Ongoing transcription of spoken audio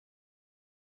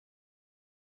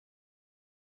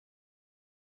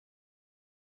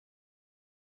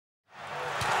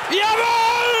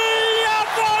Jawohl!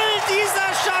 Jawohl! Dieser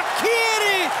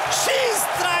Shaqiri schießt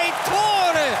 3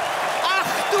 Tore!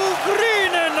 Ach du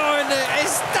grüne Neune!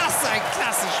 Ist das ein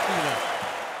Klassenspieler!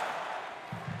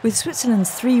 With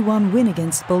Switzerland's 3-1 win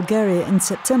against Bulgaria in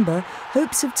September,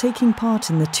 hopes of taking part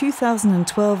in the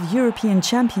 2012 European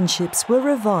Championships were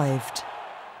revived.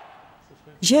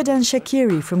 Xherdan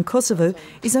Shaqiri from Kosovo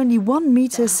is only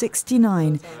 1,69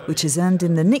 m, which has earned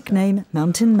him the nickname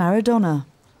Mountain Maradona.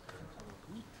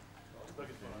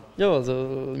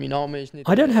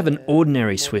 I don't have an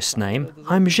ordinary Swiss name.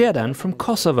 I'm Xherdan from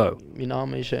Kosovo.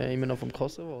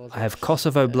 I have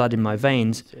Kosovo blood in my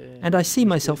veins, and I see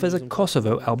myself as a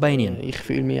Kosovo Albanian.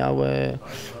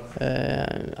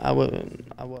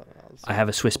 I have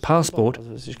a Swiss passport.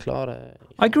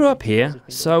 I grew up here,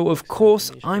 so of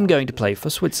course I'm going to play for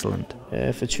Switzerland.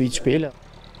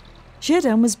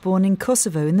 Xherdan was born in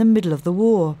Kosovo in the middle of the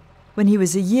war. When he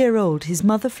was a year old, his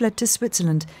mother fled to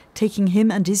Switzerland, taking him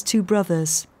and his 2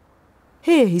 brothers.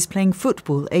 Here he's playing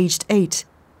football, aged 8.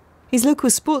 His local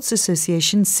sports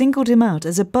association singled him out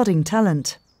as a budding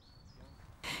talent.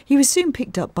 He was soon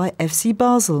picked up by FC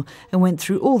Basel and went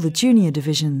through all the junior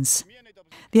divisions.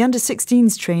 The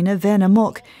under-16s trainer, Werner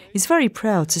Mock, is very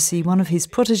proud to see one of his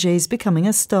protégés becoming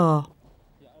a star.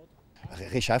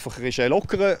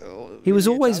 He was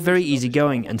always very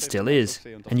easygoing and still is,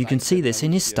 and you can see this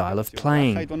in his style of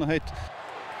playing.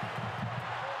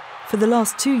 For the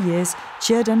last 2 years,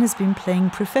 Xherdan has been playing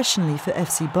professionally for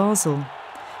FC Basel.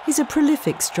 He's a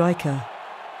prolific striker.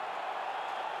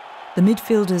 The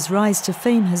midfielder's rise to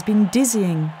fame has been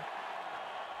dizzying.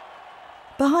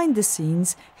 Behind the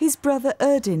scenes, his brother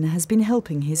Xherdan has been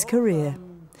helping his career.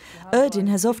 Xherdan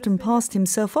has often passed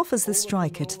himself off as the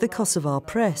striker to the Kosovar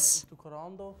press.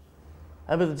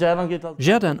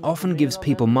 Xherdan often gives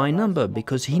people my number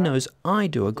because he knows I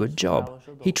do a good job.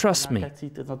 He trusts me.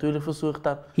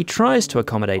 He tries to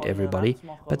accommodate everybody,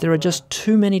 but there are just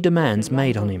too many demands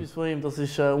made on him.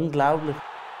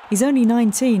 He's only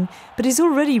 19, but he's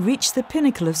already reached the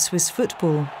pinnacle of Swiss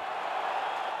football.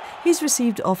 He's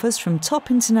received offers from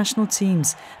top international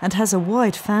teams and has a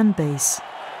wide fan base.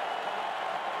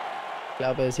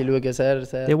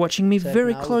 They're watching me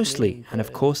very closely, and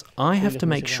of course I have to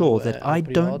make sure that I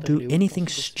don't do anything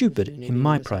stupid in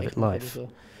my private life.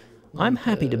 I'm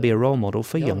happy to be a role model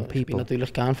for young people. The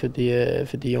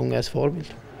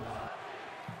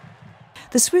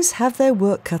Swiss have their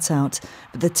work cut out,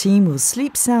 but the team will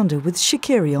sleep sounder with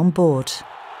Shaqiri on board.